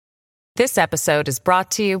This episode is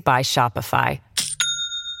brought to you by Shopify.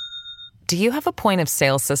 Do you have a point of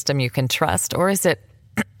sale system you can trust, or is it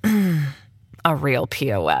a real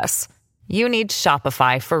POS? You need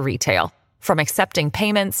Shopify for retail. From accepting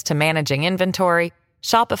payments to managing inventory,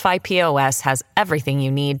 Shopify POS has everything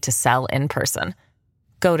you need to sell in person.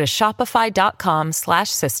 Go to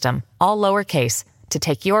shopify.com/system, all lowercase, to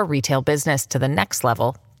take your retail business to the next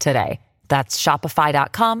level today. That's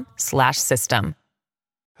shopify.com/system.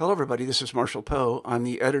 Hello, everybody. This is Marshall Poe. I'm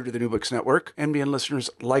the editor of the New Books Network. NBN listeners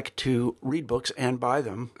like to read books and buy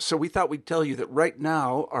them. So we thought we'd tell you that right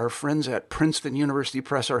now, our friends at Princeton University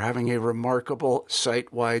Press are having a remarkable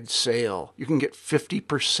site-wide sale. You can get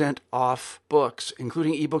 50% off books,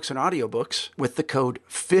 including ebooks and audiobooks, with the code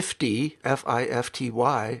 50,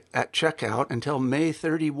 F-I-F-T-Y, at checkout until May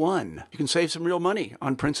 31. You can save some real money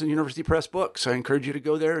on Princeton University Press books. I encourage you to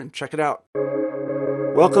go there and check it out.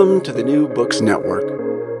 Welcome to the New Books Network.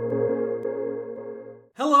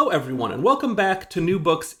 Hello, everyone, and welcome back to New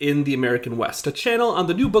Books in the American West, a channel on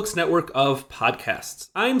the New Books Network of podcasts.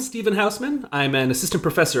 I'm Stephen Hausman. I'm an assistant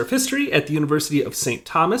professor of history at the University of St.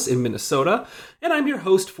 Thomas in Minnesota, and I'm your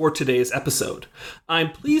host for today's episode.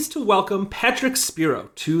 I'm pleased to welcome Patrick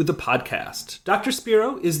Spero to the podcast. Dr.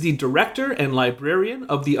 Spero is the director and librarian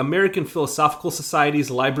of the American Philosophical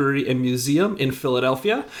Society's Library and Museum in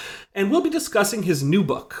Philadelphia, and we'll be discussing his new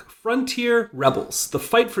book, Frontier Rebels: The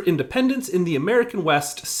Fight for Independence in the American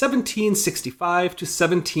West, 1765 to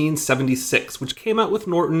 1776, which came out with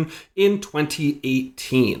Norton in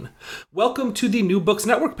 2018. Welcome to the New Books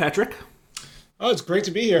Network, Patrick. Oh, it's great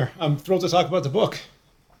to be here. I'm thrilled to talk about the book.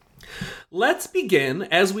 Let's begin,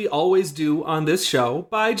 as we always do on this show,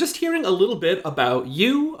 by just hearing a little bit about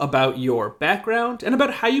you, about your background, and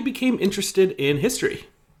about how you became interested in history.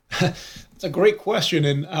 It's a great question,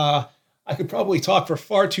 and I could probably talk for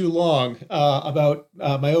far too long about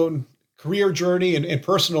my own career journey and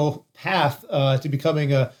personal path to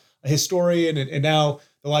becoming a historian and now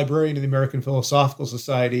the librarian of the American Philosophical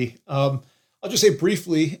Society. I'll just say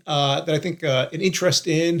briefly that I think an interest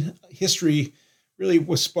in history really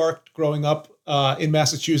was sparked growing up in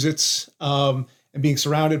Massachusetts and being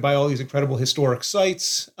surrounded by all these incredible historic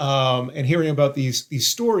sites and hearing about these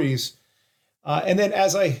stories. And then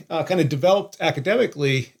as I kind of developed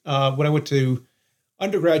academically, when I went to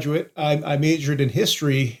undergraduate, I majored in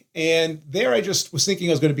history. And there I just was thinking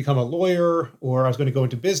I was going to become a lawyer or I was going to go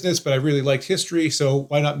into business, but I really liked history. So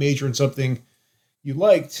why not major in something you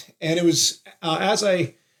liked? And it was as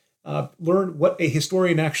I learned what a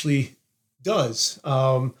historian actually does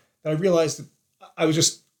that I realized that I was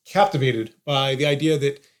just captivated by the idea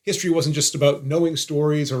that history wasn't just about knowing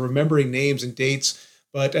stories or remembering names and dates.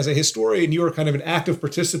 But as a historian, you are kind of an active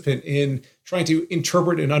participant in trying to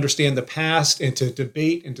interpret and understand the past and to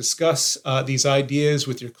debate and discuss these ideas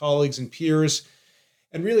with your colleagues and peers.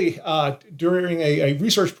 And really, during a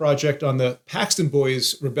research project on the Paxton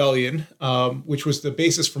Boys Rebellion, which was the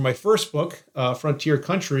basis for my first book, Frontier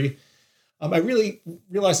Country, I really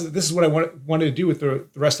realized that this is what I wanted to do with the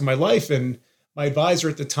rest of my life. And my advisor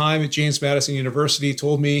at the time at James Madison University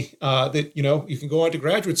told me that, you can go on to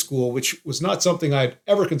graduate school, which was not something I'd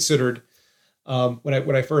ever considered when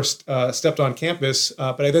I first stepped on campus.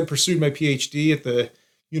 But I then pursued my PhD at the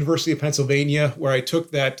University of Pennsylvania, where I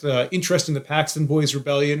took that interest in the Paxton Boys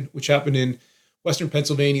Rebellion, which happened in Western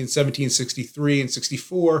Pennsylvania in 1763 and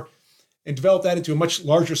 64, and developed that into a much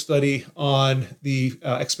larger study on the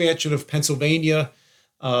expansion of Pennsylvania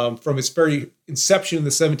from its very inception in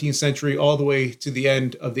the 17th century all the way to the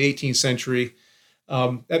end of the 18th century.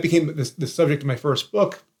 That became the subject of my first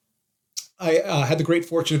book. I had the great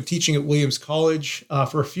fortune of teaching at Williams College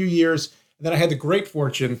for a few years, and then I had the great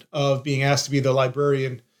fortune of being asked to be the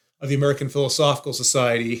librarian of the American Philosophical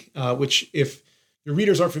Society, which, if your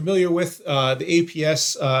readers aren't familiar with, the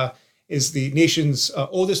APS is the nation's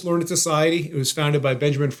oldest learned society. It was founded by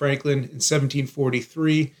Benjamin Franklin in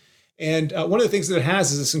 1743. And one of the things that it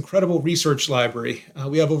has is this incredible research library.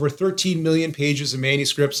 We have over 13 million pages of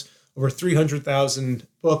manuscripts, over 300,000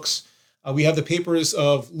 books. We have the papers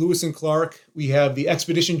of Lewis and Clark. We have the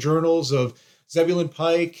expedition journals of Zebulon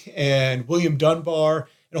Pike and William Dunbar,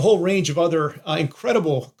 and a whole range of other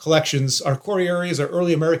incredible collections. Our core areas are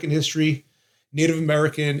early American history, Native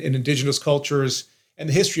American and indigenous cultures, and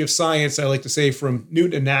the history of science, I like to say, from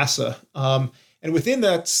Newton and NASA. And within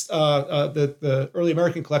that, the early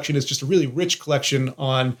American collection is just a really rich collection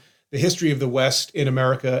on the history of the West in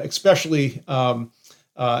America, especially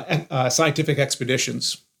scientific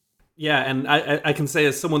expeditions. Yeah, and I can say,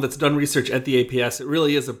 as someone that's done research at the APS, it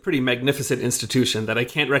really is a pretty magnificent institution that I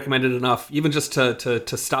can't recommend it enough, even just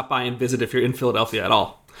to stop by and visit if you're in Philadelphia at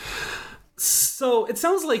all. So it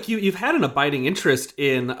sounds like you've had an abiding interest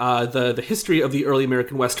in the history of the early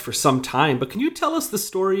American West for some time, but can you tell us the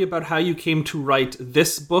story about how you came to write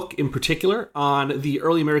this book in particular on the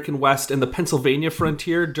early American West and the Pennsylvania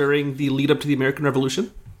frontier during the lead up to the American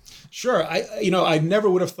Revolution? Sure. I never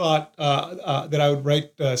would have thought that I would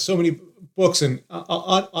write so many books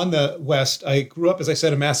on the West. I grew up, as I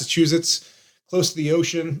said, in Massachusetts, close to the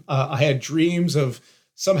ocean. I had dreams of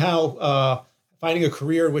somehow finding a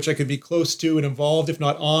career in which I could be close to and involved, if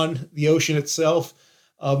not on the ocean itself.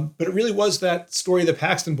 But it really was that story of the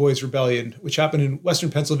Paxton Boys Rebellion, which happened in Western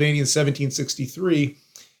Pennsylvania in 1763. It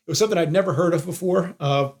was something I'd never heard of before,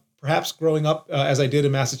 perhaps growing up as I did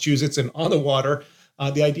in Massachusetts and on the water.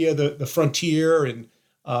 The idea of the frontier and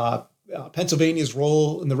Pennsylvania's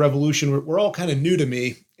role in the Revolution were all kind of new to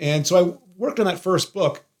me. And so I worked on that first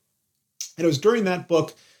book. And it was during that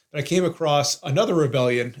book that I came across another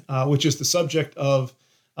rebellion, which is the subject of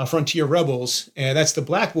frontier rebels. And that's the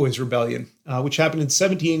Black Boys Rebellion, which happened in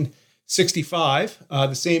 1765,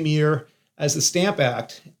 the same year as the Stamp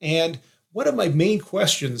Act. And one of my main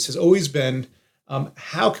questions has always been,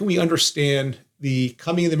 how can we understand the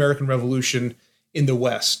coming of the American Revolution in the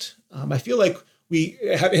West? I feel like we,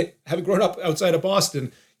 having grown up outside of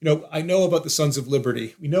Boston, I know about the Sons of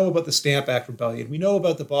Liberty. We know about the Stamp Act Rebellion. We know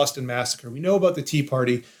about the Boston Massacre. We know about the Tea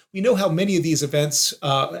Party. We know how many of these events,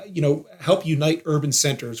 help unite urban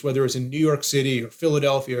centers, whether it's in New York City or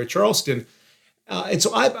Philadelphia or Charleston. And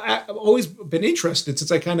so I've always been interested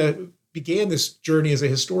since I kind of began this journey as a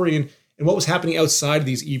historian in what was happening outside of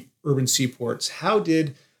these urban seaports. How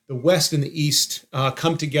did the West and the East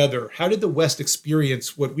come together? How did the West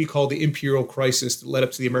experience what we call the imperial crisis that led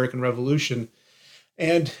up to the American Revolution?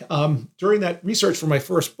 And during that research for my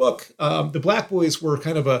first book, the Black Boys were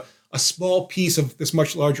kind of a small piece of this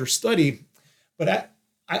much larger study. But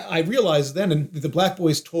I realized then that the Black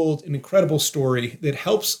Boys told an incredible story that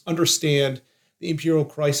helps understand the imperial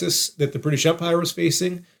crisis that the British Empire was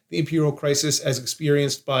facing, the imperial crisis as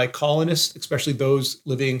experienced by colonists, especially those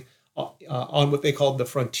living on what they called the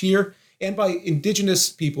frontier, and by indigenous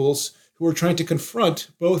peoples who were trying to confront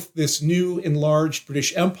both this new enlarged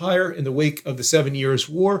British Empire in the wake of the 7 Years'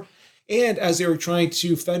 War, and as they were trying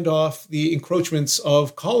to fend off the encroachments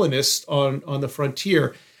of colonists on the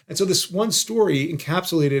frontier. And so this one story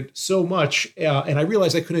encapsulated so much, and I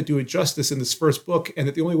realized I couldn't do it justice in this first book, and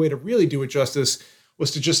that the only way to really do it justice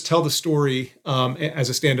was to just tell the story as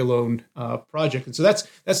a standalone project. And so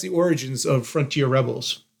that's the origins of Frontier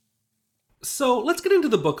Rebels. So let's get into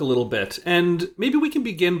the book a little bit, and maybe we can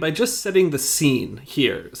begin by just setting the scene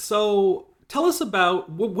here. So tell us about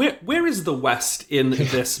where is the West in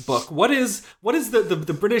this book? What is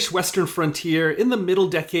the British Western frontier in the middle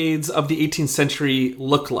decades of the 18th century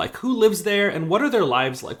look like? Who lives there, and what are their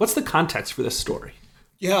lives like? What's the context for this story?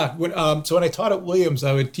 Yeah, when I taught at Williams,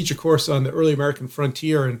 I would teach a course on the early American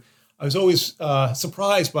frontier, and I was always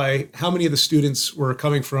surprised by how many of the students were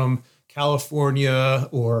coming from California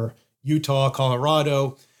or Utah,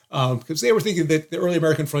 Colorado, because they were thinking that the early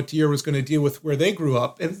American frontier was going to deal with where they grew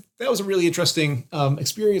up. And that was a really interesting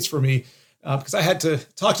experience for me because I had to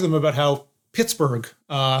talk to them about how Pittsburgh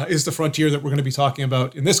is the frontier that we're going to be talking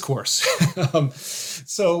about in this course.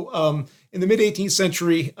 So in the mid-18th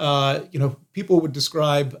century, people would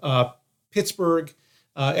describe Pittsburgh,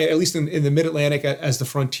 at least in the mid-Atlantic, as the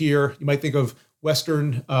frontier. You might think of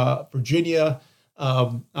Western Virginia.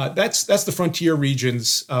 That's the frontier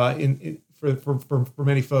regions for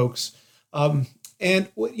many folks. And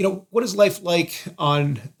what is life like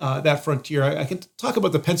on that frontier? I can talk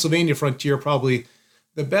about the Pennsylvania frontier probably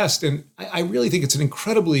the best, and I really think it's an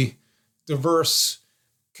incredibly diverse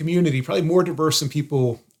community, probably more diverse than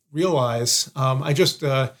people realize. I just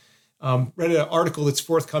read an article that's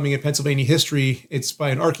forthcoming in Pennsylvania History. It's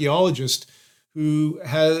by an archaeologist who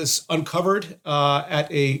has uncovered at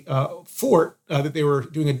a fort that they were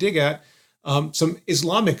doing a dig at some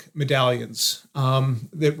Islamic medallions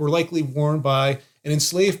that were likely worn by an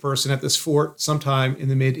enslaved person at this fort sometime in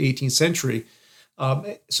the mid-18th century.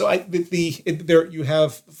 There you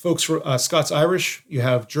have folks from Scots-Irish, you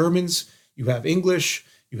have Germans, you have English,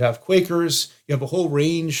 you have Quakers, you have a whole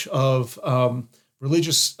range of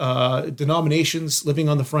religious denominations living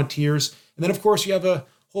on the frontiers. And then, of course, you have a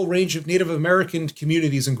whole range of Native American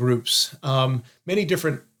communities and groups. Many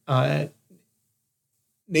different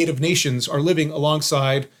Native nations are living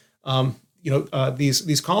alongside,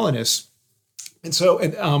 these colonists. And so,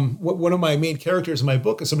 one of my main characters in my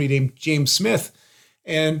book is somebody named James Smith,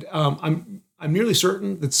 and I'm nearly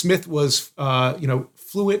certain that Smith was,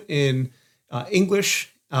 fluent in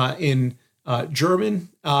English, in German,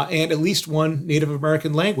 and at least one Native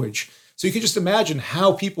American language. So you can just imagine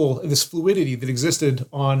how this fluidity that existed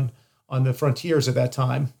on the frontiers at that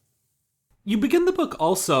time. You begin the book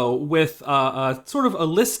also with sort of a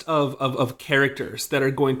list of characters that are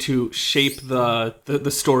going to shape the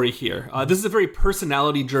story here. This is a very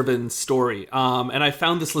personality-driven story, and I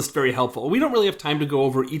found this list very helpful. We don't really have time to go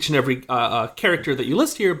over each and every character that you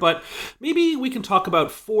list here, but maybe we can talk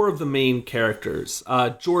about 4 of the main characters.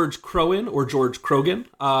 George Crowan, or George Croghan,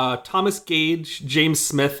 Thomas Gage, James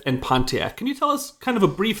Smith, and Pontiac. Can you tell us kind of a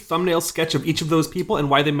brief thumbnail sketch of each of those people and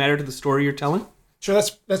why they matter to the story you're telling? Sure,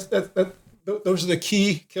 those are the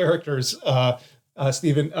key characters,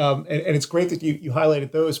 Stephen, and it's great that you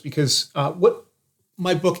highlighted those, because what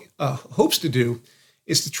my book hopes to do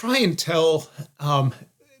is to try and tell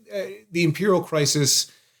the imperial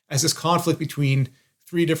crisis as this conflict between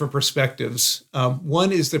 3 different perspectives.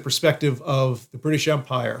 One is the perspective of the British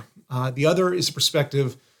Empire. The other is the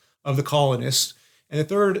perspective of the colonists. And the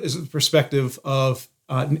third is the perspective of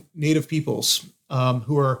native peoples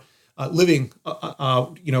who are living,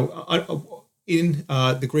 in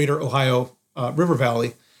the greater Ohio River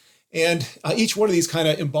Valley. And each one of these kind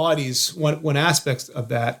of embodies one aspect of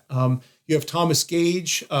that. You have Thomas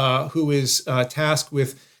Gage, who is tasked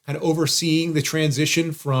with kind of overseeing the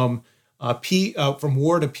transition from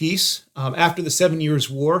war to peace. After the 7 Years'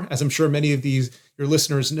 War, as I'm sure many of your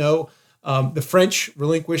listeners know, the French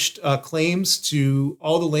relinquished claims to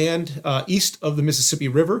all the land east of the Mississippi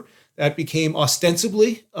River. That became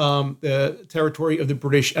ostensibly the territory of the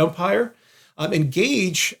British Empire. And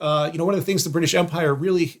Gage, one of the things the British Empire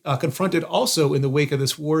really confronted also in the wake of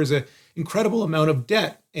this war is an incredible amount of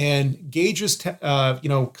debt. And Gage's, kind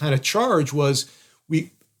of charge was,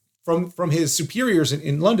 from his superiors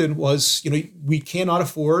in London was, we cannot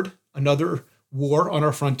afford another war on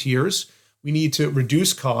our frontiers. We need to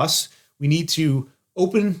reduce costs. We need to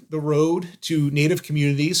open the road to native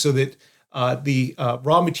communities so that the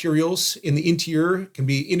raw materials in the interior can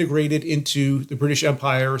be integrated into the British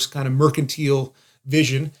Empire's kind of mercantile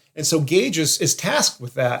vision. And so Gage is tasked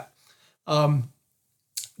with that.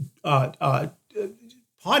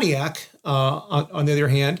 Pontiac, on the other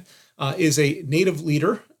hand, is a native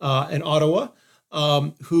leader in Ottawa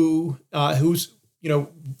who's,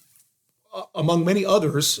 among many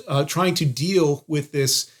others, trying to deal with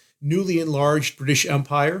this newly enlarged British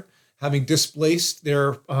Empire, having displaced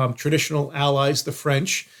their traditional allies, the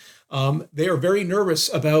French. They are very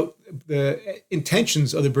nervous about the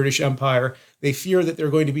intentions of the British Empire. They fear that they're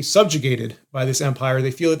going to be subjugated by this empire. They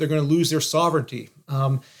feel that they're going to lose their sovereignty.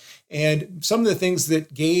 And some of the things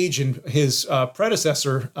that Gage and his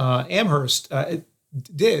predecessor, Amherst,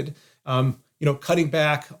 did, cutting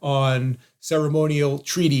back on ceremonial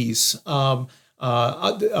treaties,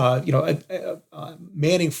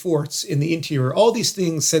 manning forts in the interior. All these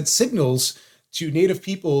things sent signals to native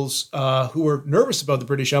peoples who were nervous about the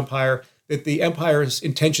British Empire that the empire's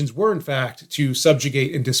intentions were, in fact, to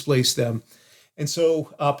subjugate and displace them. And so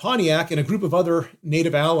Pontiac and a group of other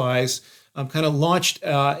native allies kind of launched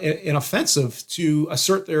an offensive to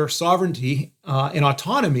assert their sovereignty and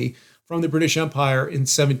autonomy from the British Empire in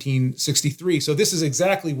 1763. So this is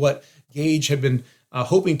exactly what Gage had been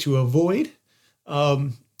hoping to avoid.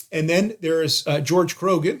 And then there's George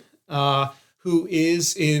Croghan, who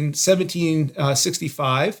is in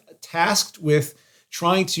 1765 tasked with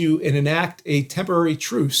trying to enact a temporary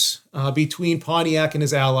truce between Pontiac and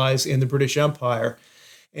his allies and the British Empire.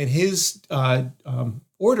 And his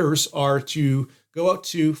orders are to go out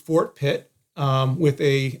to Fort Pitt with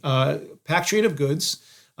a pack train of goods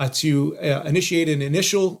to initiate an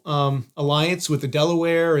initial alliance with the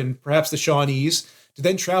Delaware and perhaps the Shawnees, to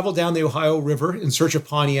then travel down the Ohio River in search of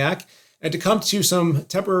Pontiac, and to come to some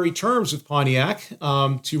temporary terms with Pontiac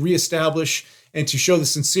to reestablish and to show the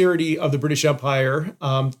sincerity of the British Empire,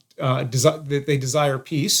 that they desire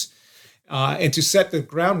peace, and to set the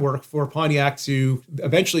groundwork for Pontiac to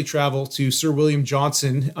eventually travel to Sir William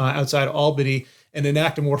Johnson outside Albany and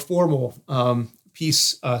enact a more formal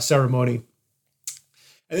peace ceremony.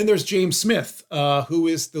 And then there's James Smith, who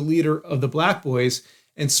is the leader of the Black Boys.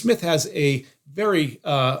 And Smith has a very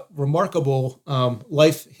remarkable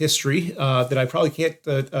life history that I probably can't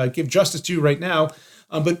give justice to right now.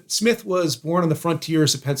 But Smith was born on the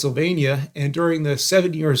frontiers of Pennsylvania, and during the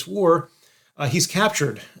 7 Years' War, he's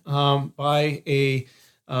captured by a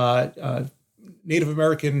Native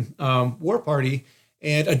American war party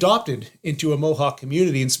and adopted into a Mohawk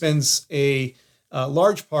community, and spends a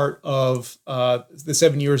large part of the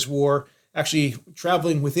 7 Years' War actually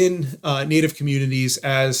traveling within Native communities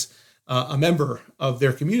as a member of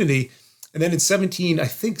their community. And then in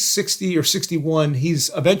 60 or 61, he's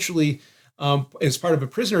eventually, as part of a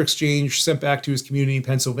prisoner exchange, sent back to his community in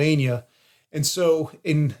Pennsylvania. And so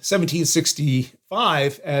in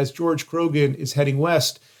 1765, as George Croghan is heading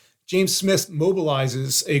west, James Smith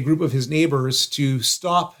mobilizes a group of his neighbors to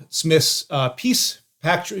stop Smith's peace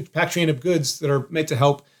pack train of goods that are meant to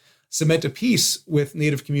help cement a peace with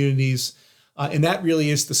Native communities. And that really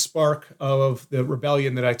is the spark of the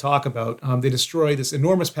rebellion that I talk about. They destroy this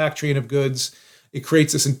enormous pack train of goods. It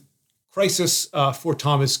creates this crisis for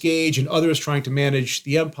Thomas Gage and others trying to manage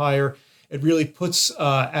the empire. It really puts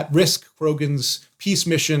at risk Croghan's peace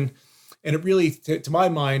mission. And it really, to my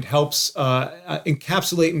mind, helps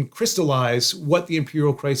encapsulate and crystallize what the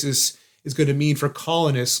imperial crisis is going to mean for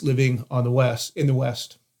colonists living in the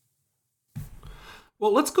West.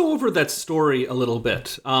 Well, let's go over that story a little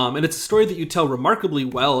bit, and it's a story that you tell remarkably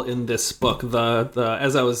well in this book.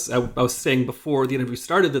 As I was saying before the interview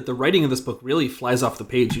started, that the writing of this book really flies off the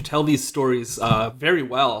page. You tell these stories very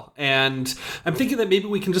well, and I'm thinking that maybe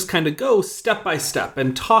we can just kind of go step by step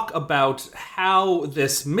and talk about how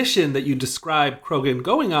this mission that you describe Croghan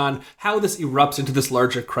going on, how this erupts into this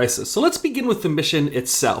larger crisis. So let's begin with the mission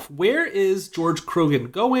itself. Where is George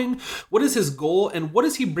Croghan going? What is his goal, and what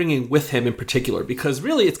is he bringing with him in particular? Because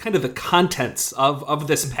really it's kind of the contents of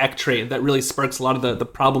this pack train that really sparks a lot of the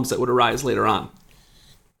problems that would arise later on.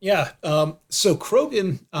 Yeah. So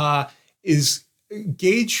Croghan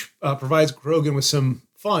Gage provides Croghan with some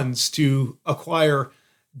funds to acquire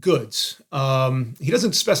goods. He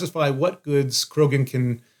doesn't specify what goods Croghan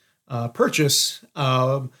can purchase,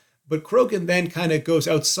 but Croghan then kind of goes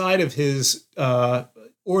outside of his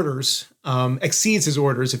orders, exceeds his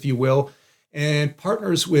orders, if you will, and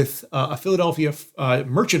partners with a Philadelphia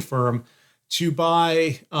merchant firm to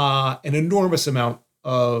buy an enormous amount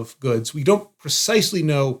of goods. We don't precisely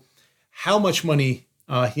know how much money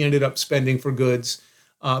he ended up spending for goods,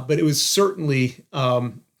 but it was certainly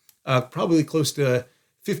probably close to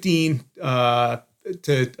 15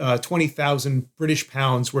 to 20,000 British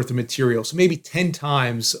pounds worth of material. So maybe 10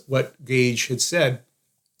 times what Gage had said.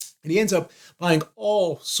 And he ends up buying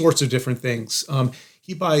all sorts of different things.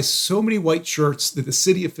 He buys so many white shirts that the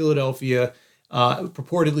city of Philadelphia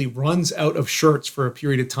purportedly runs out of shirts for a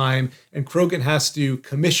period of time, and Croghan has to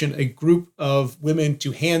commission a group of women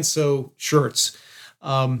to hand sew shirts.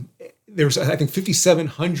 There's, I think,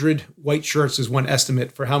 5,700 white shirts is one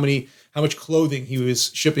estimate for how much clothing he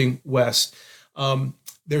was shipping west.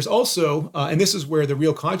 There's also, and this is where the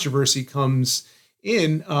real controversy comes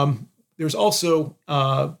in, there's also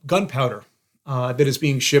gunpowder that is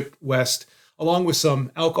being shipped west, along with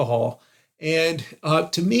some alcohol. And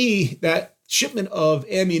to me, that shipment of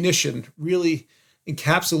ammunition really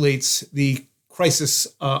encapsulates the crisis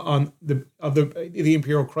of the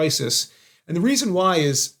imperial crisis. And the reason why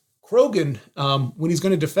is Croghan, when he's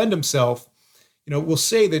going to defend himself, will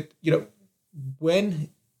say that, when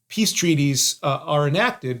peace treaties are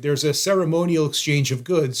enacted, there's a ceremonial exchange of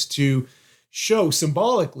goods to show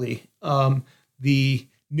symbolically the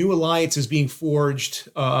new alliances being forged,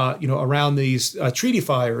 around these treaty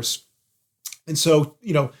fires. And so,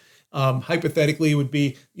 hypothetically, it would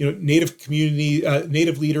be, native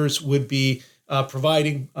leaders would be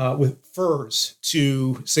providing with furs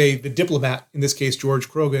to, say, the diplomat, in this case, George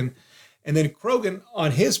Croghan. And then Croghan,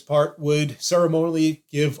 on his part, would ceremonially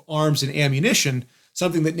give arms and ammunition,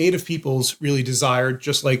 something that native peoples really desired,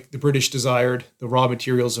 just like the British desired the raw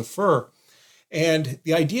materials of fur. And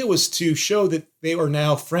the idea was to show that they are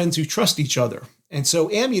now friends who trust each other. And so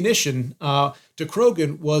ammunition to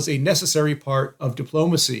Croghan was a necessary part of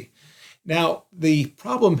diplomacy. Now, the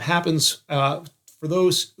problem happens for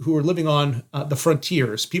those who are living on the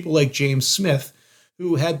frontiers, people like James Smith,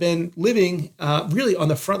 who had been living really on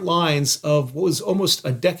the front lines of what was almost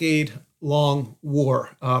a decade-long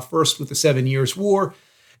war, first with the 7 Years' War,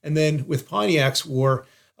 and then with Pontiac's War.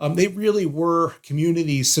 They really were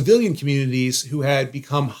communities, civilian communities, who had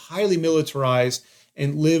become highly militarized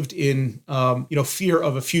and lived in, fear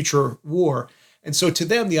of a future war. And so to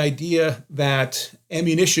them, the idea that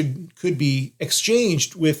ammunition could be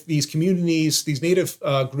exchanged with these communities, these native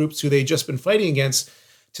groups who they'd just been fighting against,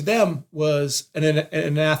 to them was an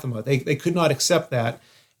anathema. They could not accept that.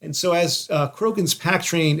 And so as Croghan's pack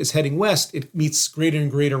train is heading west, it meets greater and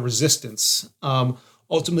greater resistance,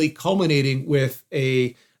 ultimately culminating with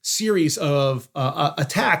a series of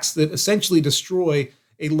attacks that essentially destroy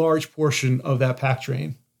a large portion of that pack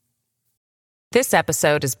train. This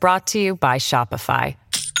episode is brought to you by Shopify.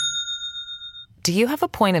 Do you have a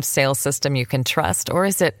point of sale system you can trust, or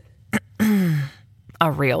is it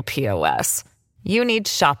a real POS? You need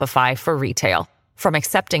Shopify for retail. From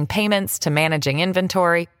accepting payments to managing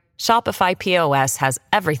inventory, Shopify POS has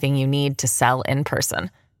everything you need to sell in person.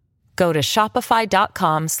 Go to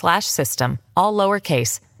shopify.com/system, all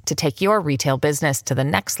lowercase, to take your retail business to the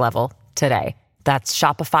next level today. That's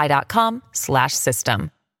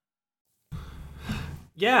shopify.com/system.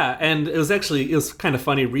 Yeah, and it was kind of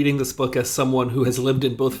funny reading this book as someone who has lived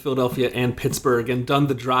in both Philadelphia and Pittsburgh and done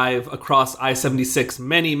the drive across I-76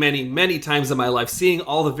 many, many, many times in my life, seeing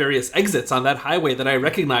all the various exits on that highway that I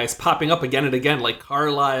recognize popping up again and again, like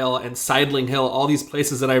Carlisle and Sidling Hill, all these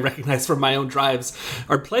places that I recognize from my own drives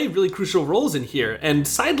play really crucial roles in here. And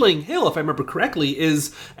Sidling Hill, if I remember correctly,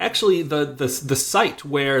 is actually the site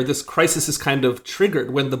where this crisis is kind of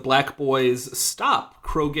triggered when the Black Boys stop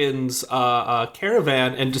Croghan's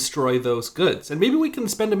caravan and destroy those goods. And maybe we can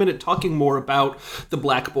spend a minute talking more about the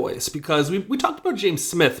Black Boys, because we talked about James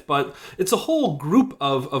Smith, but it's a whole group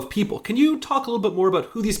of people. Can you talk a little bit more about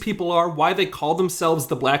who these people are, why they call themselves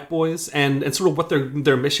the Black Boys, and sort of what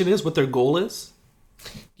their mission is, what their goal is?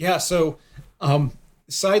 Yeah, so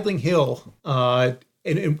Sidling Hill, and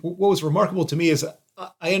what was remarkable to me is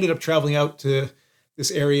I ended up traveling out to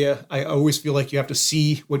this area. I always feel like you have to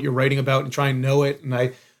see what you're writing about and try and know it. And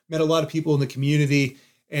I met a lot of people in the community,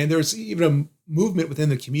 and there's even a movement within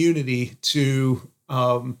the community to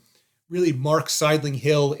really mark Sidling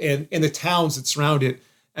Hill and the towns that surround it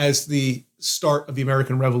as the start of the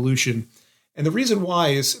American Revolution. And the reason why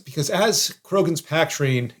is because as Croghan's pack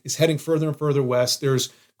train is heading further and further west, there's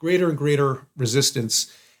greater and greater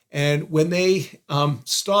resistance. And when they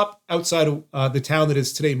stop outside of the town that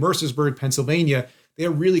is today Mercersburg, Pennsylvania, they're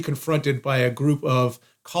really confronted by a group of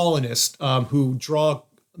colonists who draw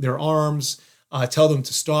their arms, tell them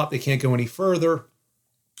to stop. They can't go any further.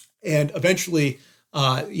 And eventually,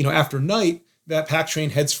 after night, that pack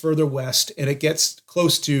train heads further west, and it gets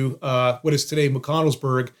close to what is today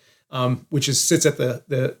McConnellsburg, which sits at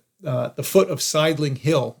the foot of Sidling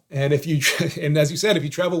Hill. And and as you said, if you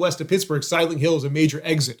travel west of Pittsburgh, Sidling Hill is a major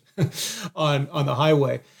exit on the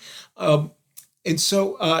highway. And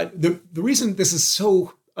so the reason this is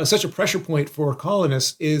such a pressure point for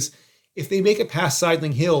colonists is if they make it past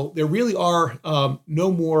Sidling Hill, there really are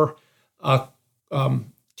no more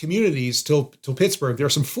communities till Pittsburgh. There are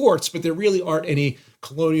some forts, but there really aren't any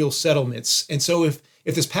colonial settlements. And so if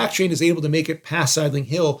this pack train is able to make it past Sidling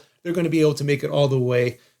Hill, they're going to be able to make it all the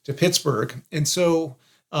way to Pittsburgh. And so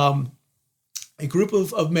a group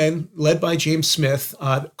of men led by James Smith,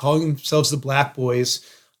 calling themselves the Black Boys,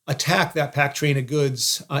 attack that pack train of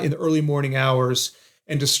goods in the early morning hours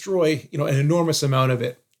and destroy, an enormous amount of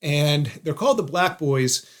it. And they're called the Black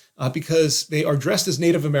Boys because they are dressed as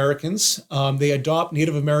Native Americans. They adopt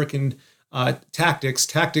Native American tactics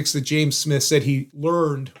that James Smith said he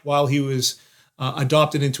learned while he was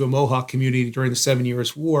adopted into a Mohawk community during the 7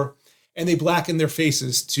 Years' War. And they blacken their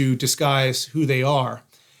faces to disguise who they are.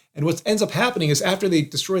 And what ends up happening is after they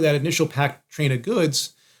destroy that initial pack train of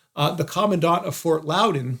goods, the commandant of Fort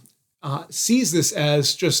Loudon sees this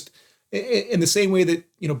as just in the same way that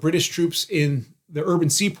British troops in the urban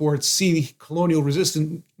seaports see colonial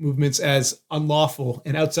resistance movements as unlawful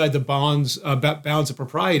and outside the bounds of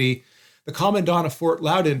propriety. The commandant of Fort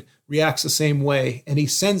Loudon reacts the same way, and he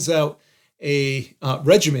sends out a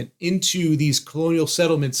regiment into these colonial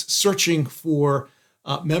settlements searching for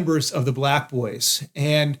members of the Black Boys.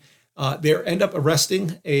 And they end up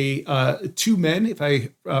arresting two men, if I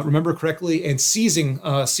remember correctly, and seizing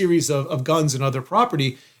a series of guns and other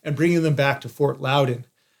property and bringing them back to Fort Loudon.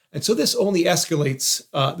 And so this only escalates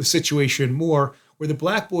the situation more, where the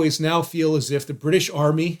Black Boys now feel as if the British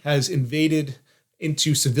Army has invaded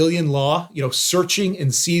into civilian law, searching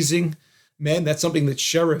and seizing men. That's something that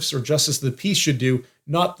sheriffs or justice of the peace should do,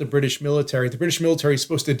 not the British military. The British military is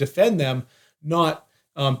supposed to defend them, not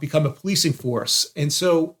become a policing force. And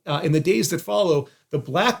so in the days that follow, the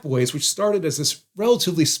Black Boys, which started as this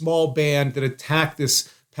relatively small band that attacked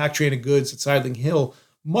this pack train of goods at Sidling Hill,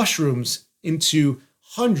 mushrooms into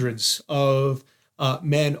hundreds of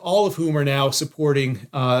men, all of whom are now supporting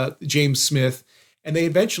James Smith. And they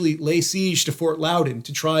eventually lay siege to Fort Loudon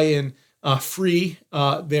to try and free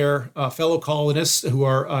their fellow colonists who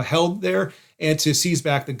are held there and to seize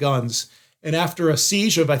back the guns. And after a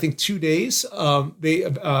siege of, I think, 2 days,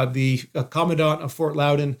 the commandant of Fort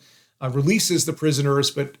Loudon releases the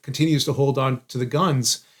prisoners, but continues to hold on to the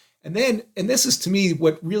guns. And this is to me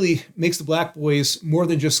what really makes the Black Boys more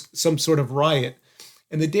than just some sort of riot.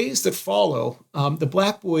 In the days that follow, the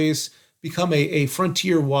Black Boys become a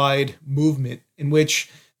frontier-wide movement in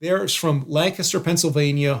which there's from Lancaster,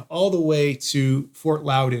 Pennsylvania, all the way to Fort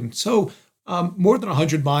Loudon. So more than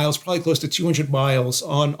 100 miles, probably close to 200 miles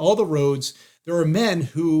on all the roads. There are men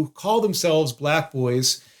who call themselves Black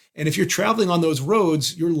Boys. And if you're traveling on those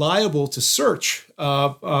roads, you're liable to search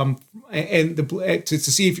and to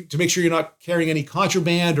see to make sure you're not carrying any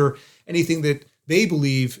contraband or anything that they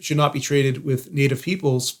believe should not be traded with native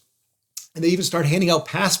peoples. And they even start handing out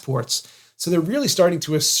passports. So they're really starting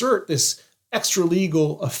to assert this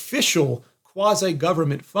extra-legal, official,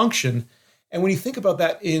 quasi-government function. And when you think about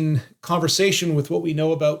that in conversation with what we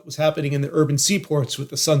know about what's happening in the urban seaports with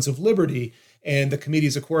the Sons of Liberty and the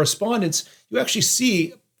Committees of Correspondence, you actually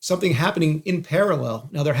see something happening in parallel.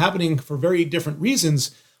 Now, they're happening for very different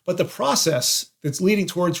reasons, but the process that's leading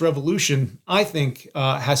towards revolution, I think,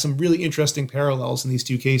 has some really interesting parallels in these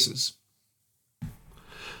two cases.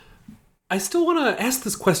 I still want to ask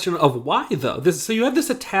this question of why, though. So you have this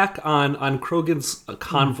attack on Croghan's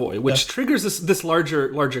convoy, which triggers this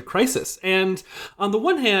larger crisis. And on the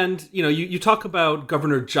one hand, you talk about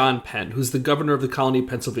Governor John Penn, who's the governor of the colony of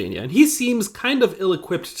Pennsylvania, and he seems kind of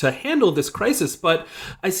ill-equipped to handle this crisis. But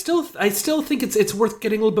I still think it's worth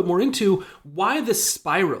getting a little bit more into why this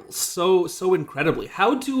spirals so incredibly.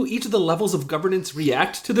 How do each of the levels of governance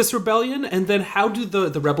react to this rebellion, and then how do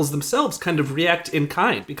the rebels themselves kind of react in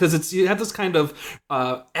kind? Because you have this kind of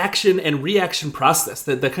action and reaction process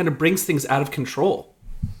that kind of brings things out of control.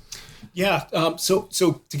 Yeah. So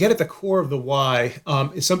to get at the core of the why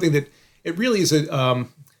is something that it really is a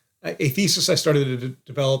thesis I started to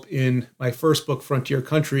develop in my first book, Frontier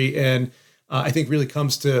Country, and I think really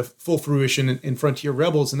comes to full fruition in Frontier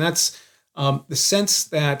Rebels. And that's the sense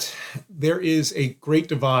that there is a great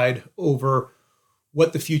divide over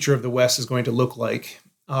what the future of the West is going to look like.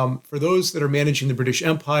 For those that are managing the British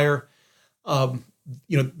Empire,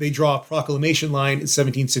 they draw a proclamation line in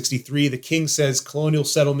 1763. The king says colonial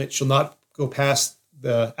settlement shall not go past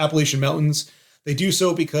the Appalachian Mountains. They do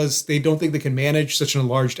so because they don't think they can manage such an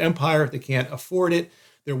enlarged empire. They can't afford it.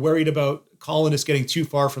 They're worried about colonists getting too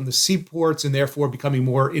far from the seaports and therefore becoming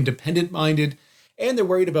more independent-minded. And they're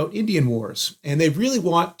worried about Indian wars. And they really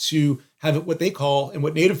want to have what they call, and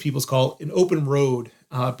what Native peoples call, an open road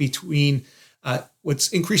between what's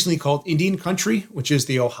increasingly called Indian country, which is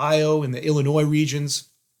the Ohio and the Illinois regions,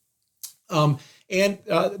 and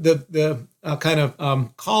the kind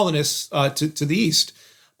of colonists to the east.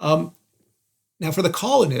 Now, for the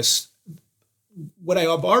colonists, what I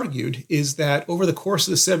have argued is that over the course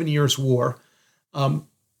of the 7 Years' War,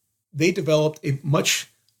 they developed a much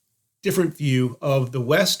different view of the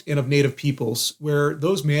West and of Native peoples, where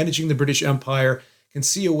those managing the British Empire can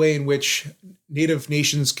see a way in which Native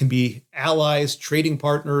nations can be allies, trading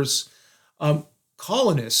partners.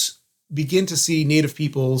 Colonists begin to see Native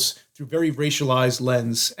peoples through very racialized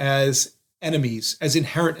lens as enemies, as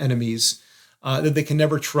inherent enemies that they can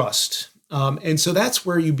never trust. And so that's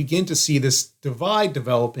where you begin to see this divide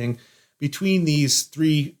developing between these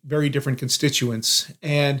three very different constituents.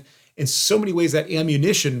 And in so many ways, that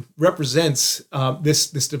ammunition represents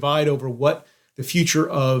this divide over what the future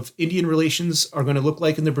of Indian relations are going to look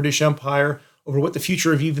like in the British Empire, over what the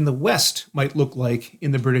future of even the West might look like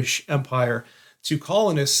in the British Empire. To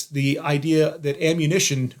colonists, the idea that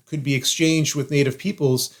ammunition could be exchanged with Native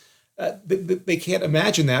peoples, they can't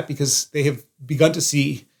imagine that because they have begun to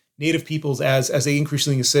see Native peoples as they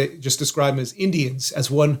increasingly just describe them as Indians, as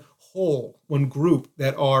one whole, one group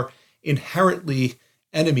that are inherently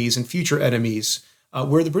enemies and future enemies,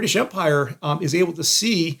 where the British Empire is able to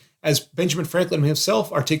see, as Benjamin Franklin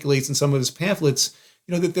himself articulates in some of his pamphlets,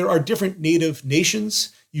 that there are different Native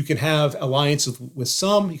nations. You can have alliances with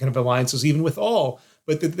some, you can have alliances even with all,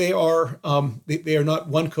 but that they are not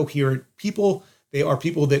one coherent people. They are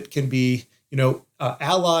people that can be,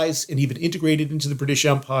 allies and even integrated into the British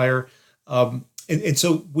Empire. And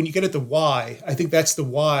so when you get at the why, I think that's the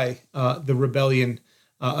why the rebellion,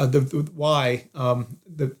 why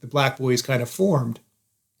the Black Boys kind of formed.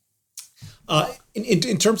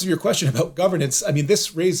 In terms of your question about governance, I mean,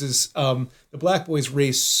 this raises, the Black Boys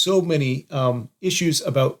raise so many issues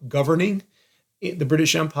about governing the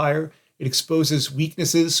British Empire. It exposes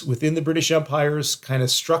weaknesses within the British Empire's kind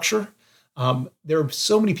of structure. There are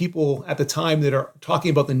so many people at the time that are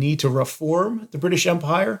talking about the need to reform the British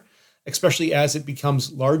Empire, especially as it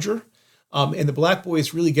becomes larger. And the Black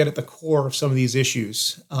Boys really get at the core of some of these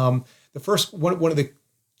issues. The first one of the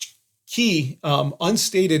key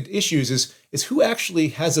unstated issues is who actually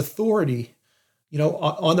has authority,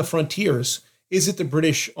 on the frontiers. Is it the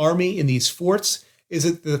British Army in these forts? Is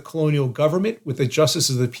it the colonial government with the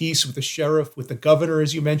justices of the peace, with the sheriff, with the governor,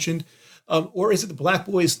 as you mentioned? Or is it the Black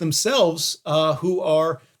Boys themselves who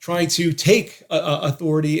are trying to take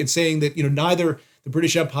authority and saying that, neither the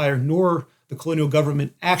British Empire nor the colonial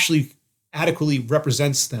government actually adequately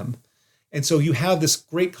represents them? And so you have this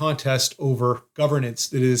great contest over governance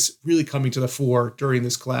that is really coming to the fore during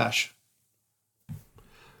this clash.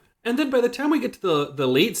 And then by the time we get to the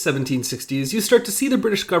late 1760s, you start to see the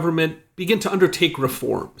British government begin to undertake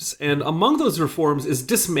reforms. And among those reforms is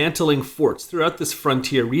dismantling forts throughout this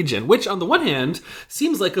frontier region, which on the one hand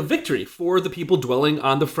seems like a victory for the people dwelling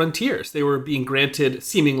on the frontiers. They were being granted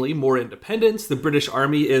seemingly more independence. The British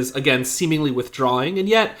Army is, again, seemingly withdrawing, and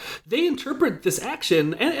yet they interpret this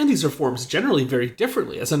action and these reforms generally very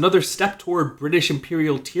differently as another step toward British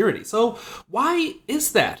imperial tyranny. So why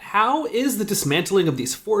is that? How is the dismantling of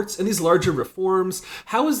these forts and these larger reforms,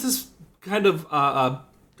 how is this kind of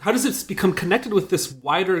how does it become connected with this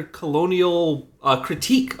wider colonial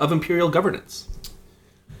critique of imperial governance?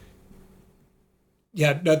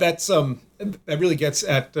 Yeah, no, that's that really gets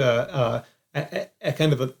at kind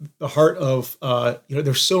of the heart of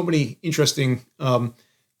there's so many interesting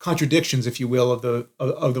contradictions, if you will, of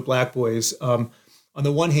the Black Boys. On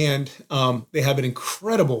the one hand, they have an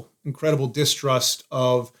incredible distrust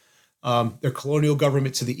of their colonial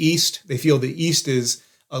government to the East. They feel the East is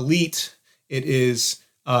elite. It is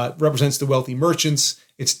represents the wealthy merchants.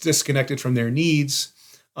 It's disconnected from their needs.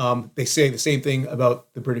 They say the same thing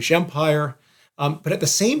about the British Empire. But at the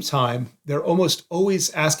same time, they're almost always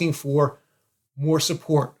asking for more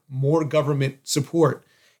support, more government support.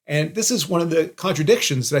 And this is one of the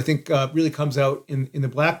contradictions that I think really comes out in the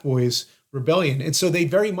Black Boys Rebellion. And so they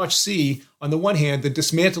very much see, on the one hand, the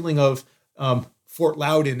dismantling of Fort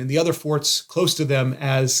Loudoun and the other forts close to them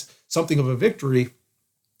as something of a victory.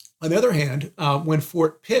 On the other hand, when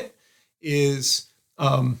Fort Pitt is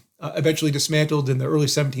eventually dismantled in the early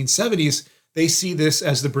 1770s, they see this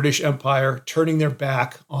as the British Empire turning their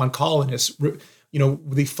back on colonists.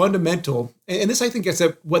 The fundamental, and this I think gets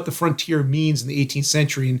at what the frontier means in the 18th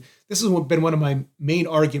century, and this has been one of my main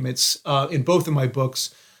arguments in both of my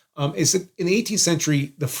books, is that in the 18th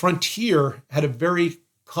century, the frontier had a very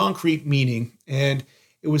concrete meaning, and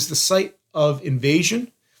it was the site of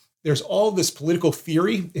invasion. There's all this political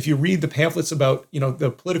theory. If you read the pamphlets about,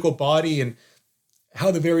 the political body and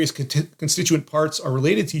how the various constituent parts are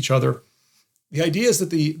related to each other, the idea is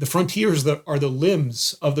that the frontiers are the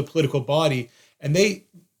limbs of the political body, and they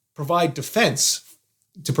provide defense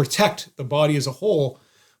to protect the body as a whole,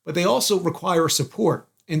 but they also require support.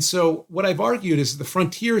 And so what I've argued is the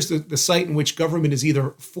frontier is the site in which government is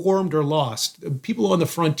either formed or lost. People on the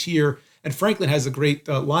frontier, and Franklin has a great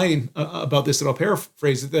line about this that I'll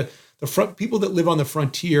paraphrase, that the people that live on the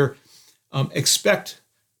frontier expect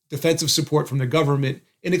defensive support from the government,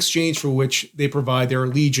 in exchange for which they provide their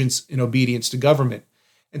allegiance and obedience to government.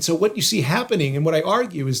 And so what you see happening, and what I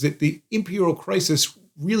argue, is that the imperial crisis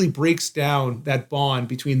really breaks down that bond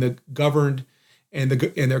between the governed and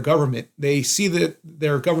their government. They see that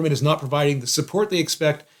their government is not providing the support they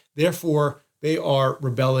expect, therefore they are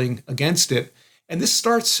rebelling against it. And this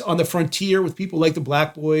starts on the frontier with people like the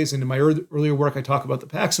Black Boys, and in my earlier work I talk about the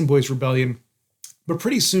Paxton Boys Rebellion. But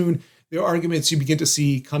pretty soon, there are arguments you begin to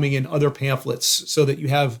see coming in other pamphlets, so that you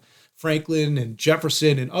have Franklin and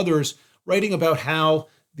Jefferson and others writing about how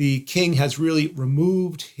the king has really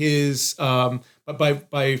removed his,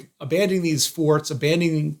 by abandoning these forts,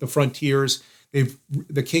 abandoning the frontiers,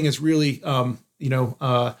 the king has really,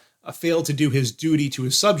 failed to do his duty to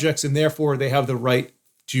his subjects, and therefore they have the right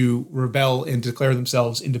to rebel and declare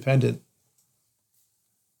themselves independent.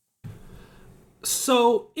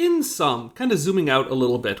 So, in sum, kind of zooming out a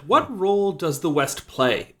little bit, what role does the West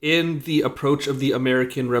play in the approach of the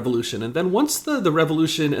American Revolution? And then once the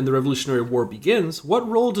Revolution and the Revolutionary War begins, what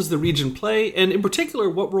role does the region play? And in particular,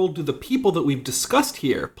 what role do the people that we've discussed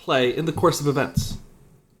here play in the course of events?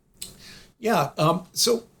 Yeah,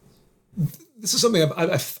 so this is something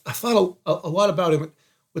I've thought a lot about. It.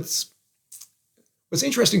 What's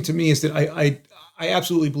interesting to me is that I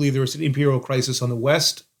absolutely believe there was an imperial crisis in the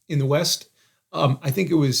West. I think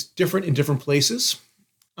it was different in different places.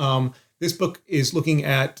 This book is looking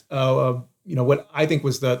at what I think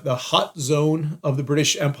was the hot zone of the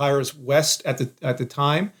British Empire's West at the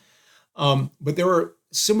time. But there were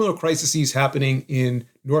similar crises happening in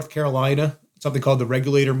North Carolina, something called the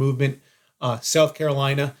Regulator Movement. South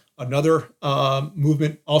Carolina, another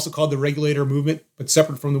movement also called the Regulator Movement, but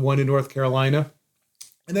separate from the one in North Carolina.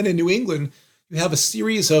 And then in New England, you have a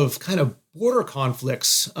series of kind of border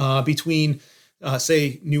conflicts between,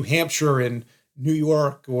 say, New Hampshire and New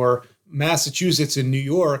York, or Massachusetts and New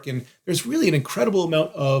York. And there's really an incredible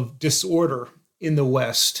amount of disorder in the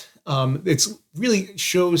West. It really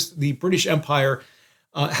shows the British Empire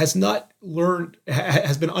has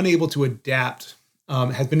been unable to adapt,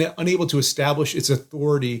 has been unable to establish its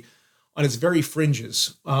authority on its very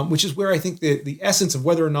fringes, which is where I think the essence of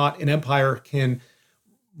whether or not an empire can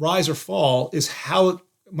rise or fall is how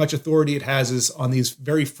much authority it has is on these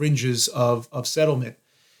very fringes of settlement.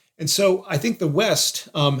 And so I think the West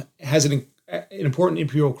has an important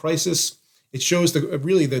imperial crisis. It shows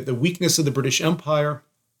the weakness of the British Empire.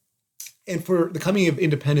 And for the coming of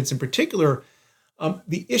independence in particular,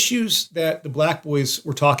 the issues that the Black boys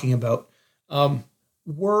were talking about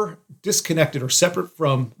were disconnected or separate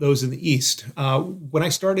from those in the East. When I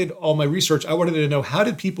started all my research, I wanted to know, how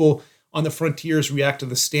did people on the frontiers react to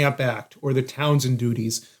the Stamp Act or the Townsend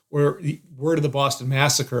duties or the word of the Boston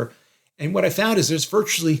Massacre? And what I found is there's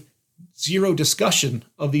virtually zero discussion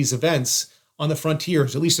of these events on the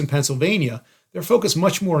frontiers, at least in Pennsylvania. They're focused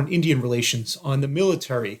much more on Indian relations, on the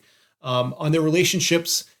military, on their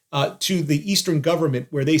relationships to the Eastern government,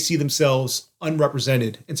 where they see themselves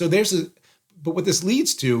unrepresented. And so but what this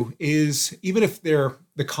leads to is, even if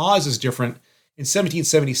the cause is different, in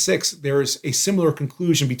 1776, there's a similar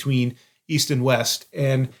conclusion between East and West.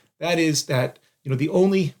 And that is that, the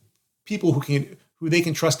only people who they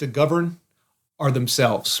can trust to govern are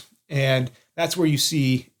themselves. And that's where you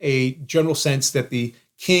see a general sense that the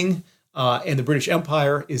king and the British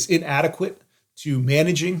Empire is inadequate to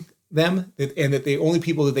managing them, and that the only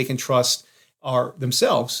people that they can trust are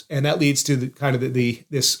themselves. And that leads to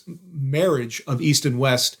this marriage of East and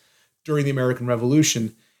West during the American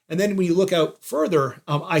Revolution. And then when you look out further,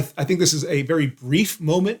 I think this is a very brief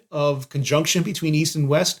moment of conjunction between East and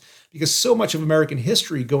West, because so much of American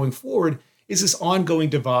history going forward is this ongoing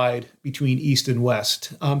divide between East and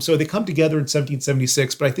West. So they come together in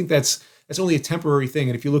 1776, but I think that's only a temporary thing.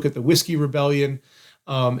 And if you look at the Whiskey Rebellion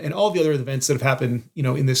and all the other events that have happened,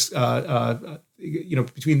 in this,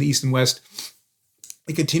 between the East and West,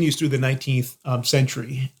 it continues through the 19th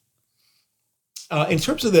century. In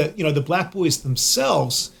terms of the Black boys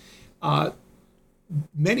themselves,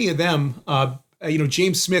 many of them,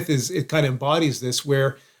 James Smith it kind of embodies this,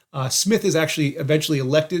 where Smith is actually eventually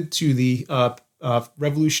elected to the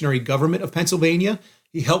revolutionary government of Pennsylvania.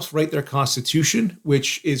 He helps write their constitution,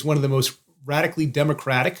 which is one of the most radically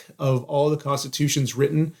democratic of all the constitutions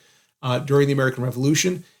written during the American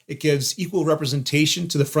Revolution. It gives equal representation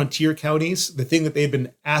to the frontier counties, the thing that they had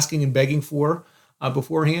been asking and begging for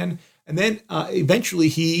beforehand. And then eventually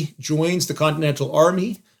he joins the Continental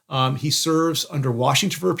Army. He serves under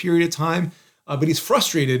Washington for a period of time, but he's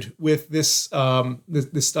frustrated with this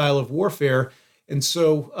style of warfare. And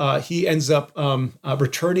so he ends up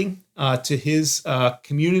returning to his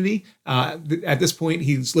community. At this point,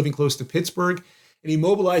 he's living close to Pittsburgh, and he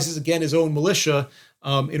mobilizes again his own militia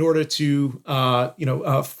in order to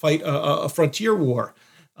fight a frontier war.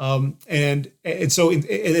 And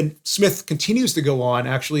then Smith continues to go on,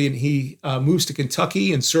 actually, and he moves to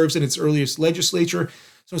Kentucky and serves in its earliest legislature.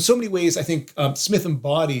 So in so many ways, I think Smith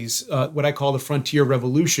embodies what I call the frontier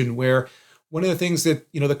revolution, where one of the things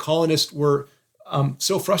that the colonists were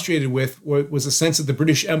so frustrated with was a sense that the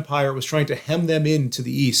British Empire was trying to hem them into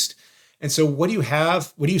the East. And so what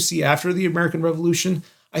do you see after the American Revolution?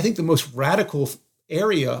 I think the most radical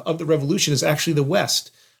area of the revolution is actually the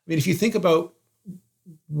West. I mean, if you think about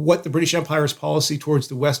what the British Empire's policy towards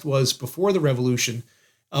the West was before the Revolution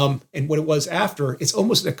and what it was after, it's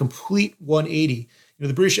almost a complete 180.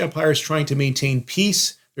 The British Empire is trying to maintain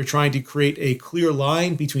peace. They're trying to create a clear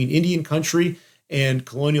line between Indian country and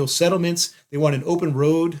colonial settlements. They want an open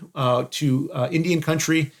road to Indian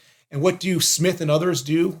country. And what do Smith and others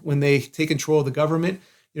do when they take control of the government?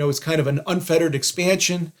 It's kind of an unfettered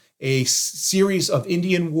expansion, a series of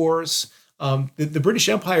Indian wars. The British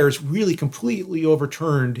Empire is really completely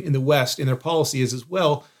overturned in the West, and their policy is as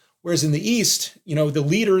well. Whereas in the East, the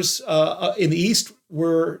leaders in the East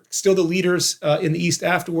were still the leaders in the East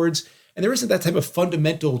afterwards. And there isn't that type of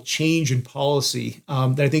fundamental change in policy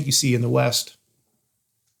that I think you see in the West.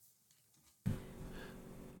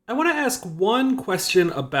 I want to ask one question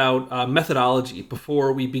about methodology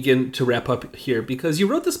before we begin to wrap up here, because you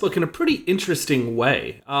wrote this book in a pretty interesting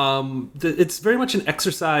way. It's very much an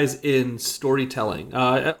exercise in storytelling.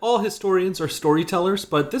 All historians are storytellers,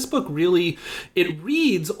 but this book it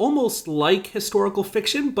reads almost like historical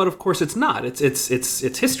fiction, but of course it's not. It's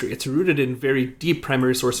history. It's rooted in very deep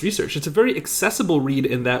primary source research. It's a very accessible read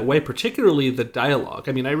in that way, particularly the dialogue.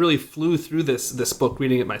 I mean, I really flew through this book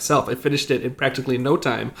reading it myself. I finished it in practically no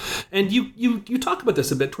time. And you talk about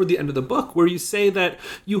this a bit toward the end of the book, where you say that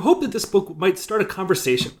you hope that this book might start a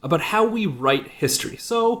conversation about how we write history.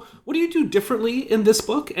 So what do you do differently in this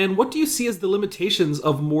book? And what do you see as the limitations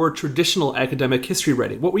of more traditional academic history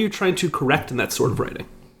writing? What were you trying to correct in that sort of writing?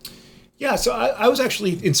 Yeah, so I was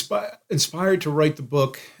actually inspired to write the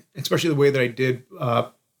book, especially the way that I did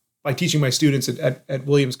by teaching my students at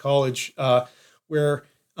Williams College, where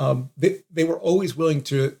they were always willing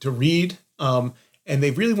to read, and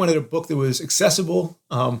they really wanted a book that was accessible,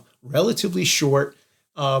 relatively short,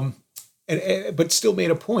 but still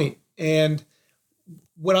made a point. And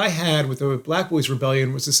what I had with the Black Boys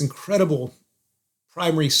Rebellion was this incredible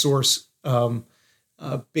primary source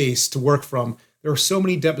base to work from. There were so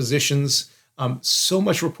many depositions, so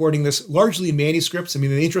much reporting this, largely in manuscripts. I mean,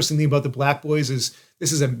 the interesting thing about the Black Boys is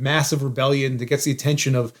this is a massive rebellion that gets the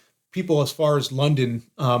attention of people as far as London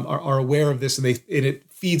are aware of this, and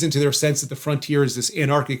it feeds into their sense that the frontier is this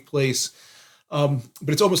anarchic place. But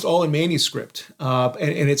it's almost all in manuscript,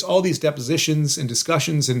 and it's all these depositions and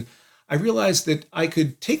discussions. And I realized that I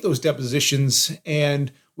could take those depositions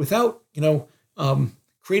and, without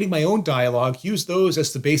creating my own dialogue, use those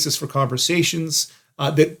as the basis for conversations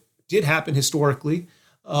that did happen historically,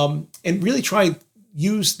 and really try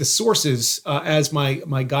use the sources as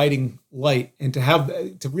my guiding light, and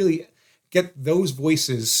to really get those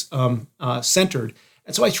voices centered.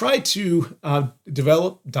 And so I tried to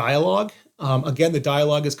develop dialogue. Again, the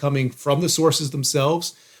dialogue is coming from the sources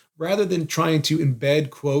themselves, rather than trying to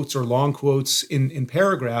embed quotes or long quotes in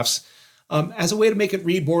paragraphs, as a way to make it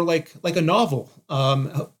read more like a novel,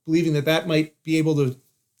 believing that might be able to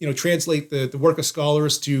translate the work of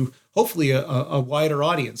scholars to hopefully a wider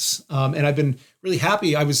audience. And I've been really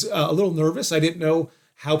happy. I was a little nervous. I didn't know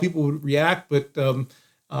how people would react, but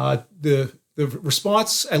the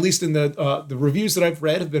response, at least in the reviews that I've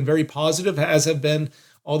read, have been very positive, as have been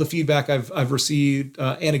all the feedback I've received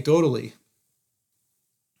anecdotally.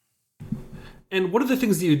 And one of the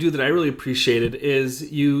things that you do that I really appreciated is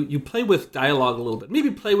you play with dialogue a little bit. Maybe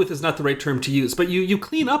play with is not the right term to use, but you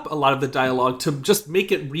clean up a lot of the dialogue to just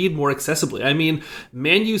make it read more accessibly. I mean,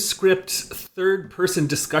 manuscript third-person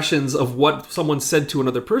discussions of what someone said to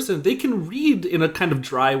another person, they can read in a kind of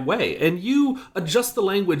dry way. And you adjust the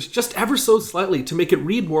language just ever so slightly to make it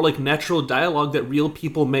read more like natural dialogue that real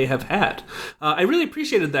people may have had. I really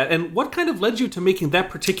appreciated that. And what kind of led you to making that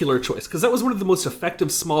particular choice? Because that was one of the most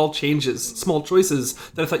effective small choices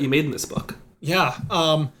that I thought you made in this book. Yeah.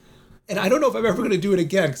 And I don't know if I'm ever going to do it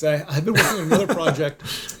again, because I've been working on another project,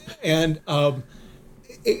 and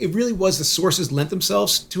it really was the sources lent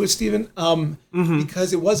themselves to it, Stephen,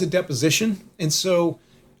 because it was a deposition. And so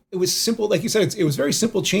it was simple. Like you said, it was very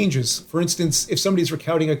simple changes. For instance, if somebody's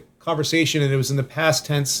recounting a conversation and it was in the past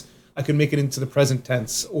tense, I could make it into the present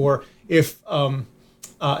tense. Or if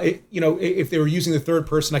if they were using the third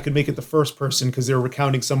person, I could make it the first person because they were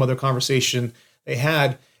recounting some other conversation they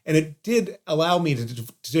had. And it did allow me to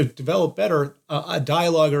develop better a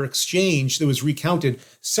dialogue or exchange that was recounted.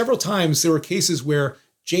 Several times there were cases where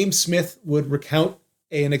James Smith would recount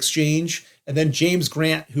an exchange, and then James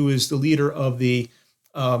Grant, who is the leader of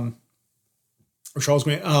or Charles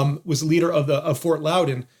Grant, was the leader of Fort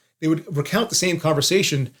Loudon. They would recount the same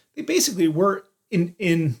conversation. They basically were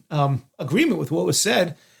in agreement with what was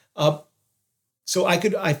said. So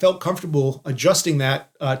I felt comfortable adjusting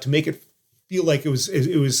that to make it feel like it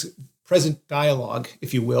was present dialogue,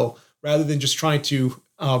 if you will, rather than just trying to,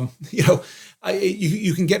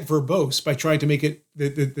 you can get verbose by trying to make it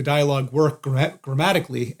the dialogue work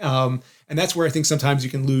grammatically. And that's where I think sometimes you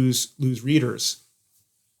can lose readers.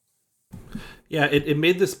 Yeah, it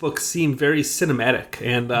made this book seem very cinematic,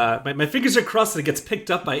 and my fingers are crossed that it gets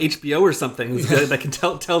picked up by HBO or something that can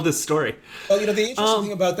tell this story. Well, the interesting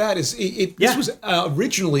thing about that is this was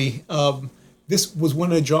originally this was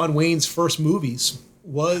one of John Wayne's first movies.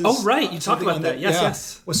 Oh right, you talked about that.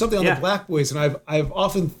 Yes. Was something on the Black Boys, and I've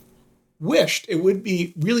often wished it would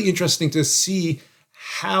be really interesting to see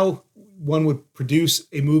how one would produce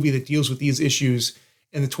a movie that deals with these issues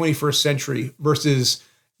in the 21st century versus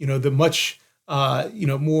the much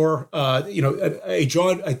more,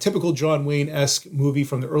 a typical John Wayne-esque movie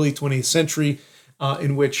from the early 20th century,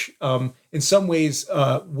 in which, in some ways,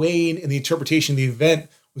 Wayne and the interpretation of the event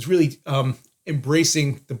was really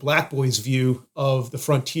embracing the Black Boys' view of the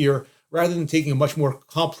frontier, rather than taking a much more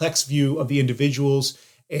complex view of the individuals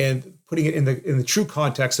and putting it in the true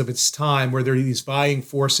context of its time, where there are these vying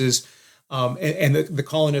forces, and the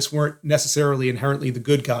colonists weren't necessarily inherently the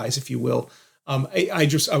good guys, if you will. I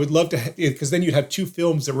would love to, because then you'd have two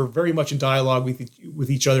films that were very much in dialogue with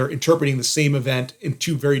each other, interpreting the same event in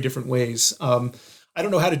two very different ways. I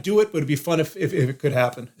don't know how to do it, but it'd be fun if it could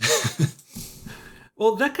happen.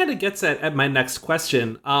 Well, that kind of gets at my next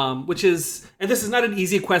question, which is, and this is not an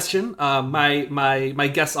easy question.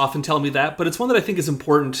 My guests often tell me that, but it's one that I think is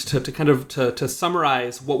important to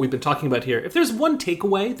summarize what we've been talking about here. If there's one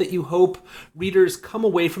takeaway that you hope readers come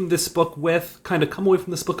away from this book with, come away from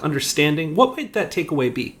this book understanding, what might that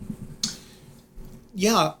takeaway be?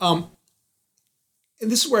 Yeah, and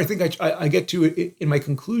this is where I think I get to it in my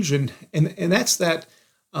conclusion, and that's that.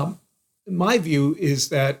 My view is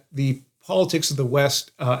that the politics of the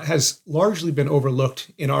West has largely been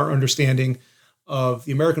overlooked in our understanding of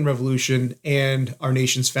the American Revolution and our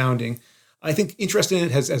nation's founding. I think interest in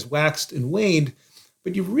it has waxed and waned,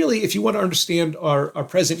 but you really, if you want to understand our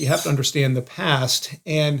present, you have to understand the past.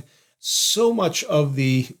 And so much of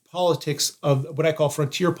the politics of what I call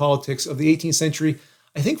frontier politics of the 18th century,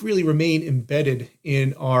 I think really remain embedded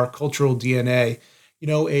in our cultural DNA.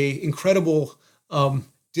 A incredible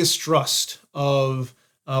distrust of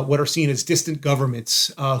what are seen as distant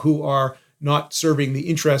governments who are not serving the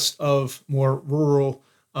interest of more rural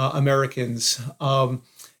Americans.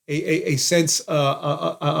 A sense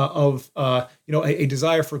of a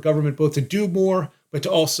desire for government both to do more, but to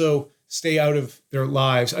also stay out of their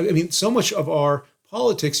lives. I mean, so much of our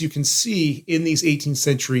politics you can see in these 18th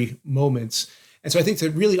century moments. And so I think to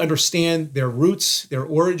really understand their roots, their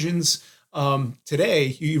origins,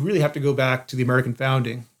 today, you really have to go back to the American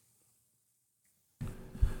founding.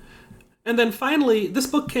 And then finally, this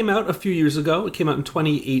book came out a few years ago. It came out in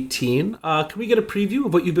 2018. Can we get a preview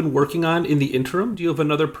of what you've been working on in the interim? Do you have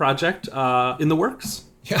another project in the works?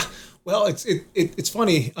 Yeah, well, it's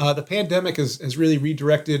funny. The pandemic has really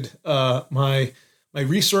redirected my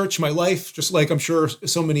research, my life, just like I'm sure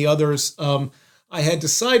so many others. I had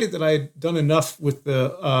decided that I had done enough with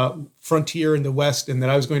the frontier in the West and that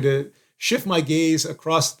I was going to shift my gaze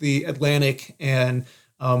across the Atlantic and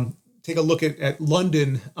take a look at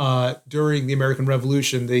London during the American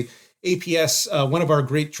Revolution. The APS, one of our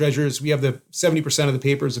great treasures, we have the 70% of the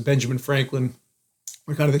papers of Benjamin Franklin.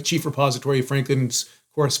 We're kind of the chief repository of Franklin's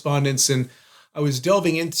correspondence. And I was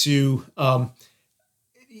delving into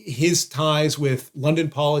his ties with London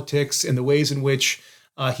politics and the ways in which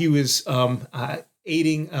he was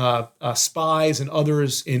aiding spies and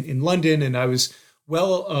others in London. And I was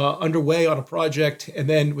well underway on a project. And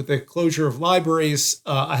then with the closure of libraries,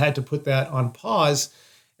 I had to put that on pause.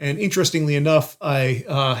 And interestingly enough, I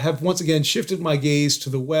have once again shifted my gaze to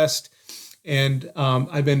the West. And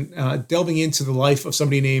I've been delving into the life of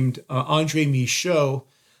somebody named André Michaux,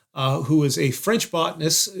 who was a French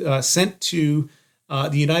botanist sent to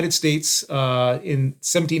the United States in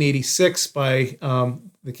 1786 by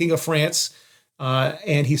the King of France.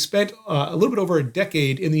 And he spent a little bit over a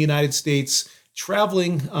decade in the United States,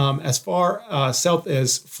 traveling as far south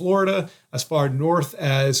as Florida, as far north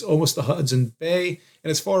as almost the Hudson Bay, and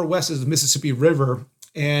as far west as the Mississippi River.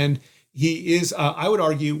 And he is, I would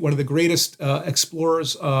argue, one of the greatest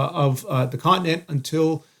explorers of the continent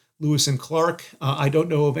until Lewis and Clark. I don't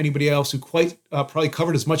know of anybody else who quite probably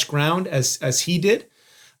covered as much ground as he did.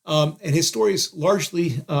 And his story is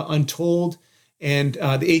largely untold. And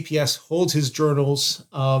the APS holds his journals.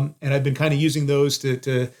 And I've been kind of using those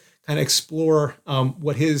to kind of explore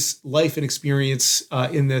what his life and experience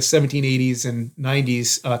in the 1780s and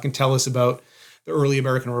 90s can tell us about the early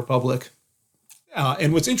American Republic.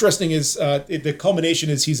 And what's interesting is the culmination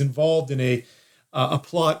is he's involved in a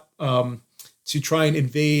plot to try and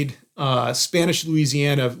invade Spanish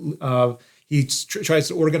Louisiana. He tries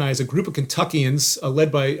to organize a group of Kentuckians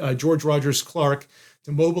led by George Rogers Clark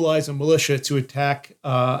to mobilize a militia to attack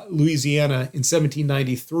Louisiana in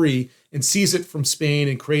 1793 and seize it from Spain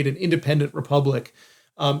and create an independent republic.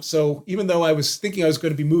 So even though I was thinking I was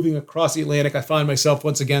going to be moving across the Atlantic, I find myself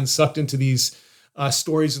once again sucked into these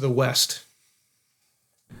stories of the West.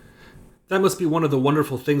 That must be one of the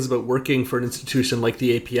wonderful things about working for an institution like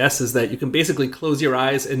the APS is that you can basically close your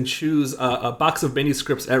eyes and choose a box of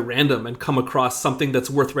manuscripts at random and come across something that's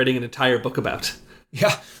worth writing an entire book about.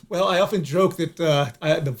 Yeah, well, I often joke that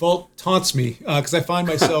the vault taunts me because I find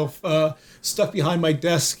myself stuck behind my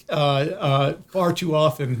desk far too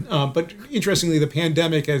often. But interestingly, the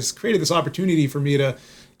pandemic has created this opportunity for me to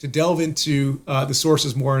delve into the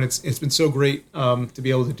sources more, and it's been so great to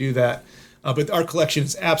be able to do that. But our collection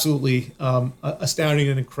is absolutely astounding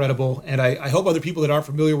and incredible, and I hope other people that aren't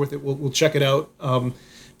familiar with it will check it out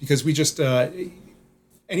because we just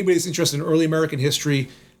anybody that's interested in early American history,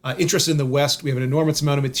 interested in the West, we have an enormous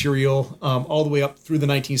amount of material all the way up through the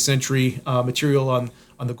 19th century, material on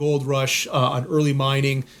the gold rush, on early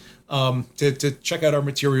mining. To check out our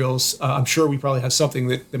materials, I'm sure we probably have something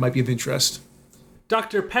that might be of interest.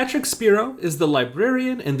 Dr. Patrick Spero is the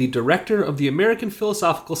librarian and the director of the American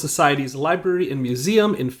Philosophical Society's Library and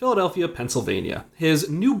Museum in Philadelphia, Pennsylvania. His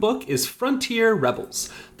new book is Frontier Rebels: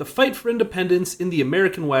 The Fight for Independence in the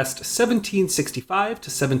American West, 1765 to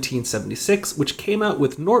 1776, which came out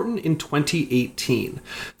with Norton in 2018.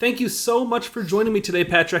 Thank you so much for joining me today,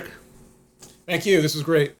 Patrick. Thank you. This was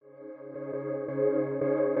great.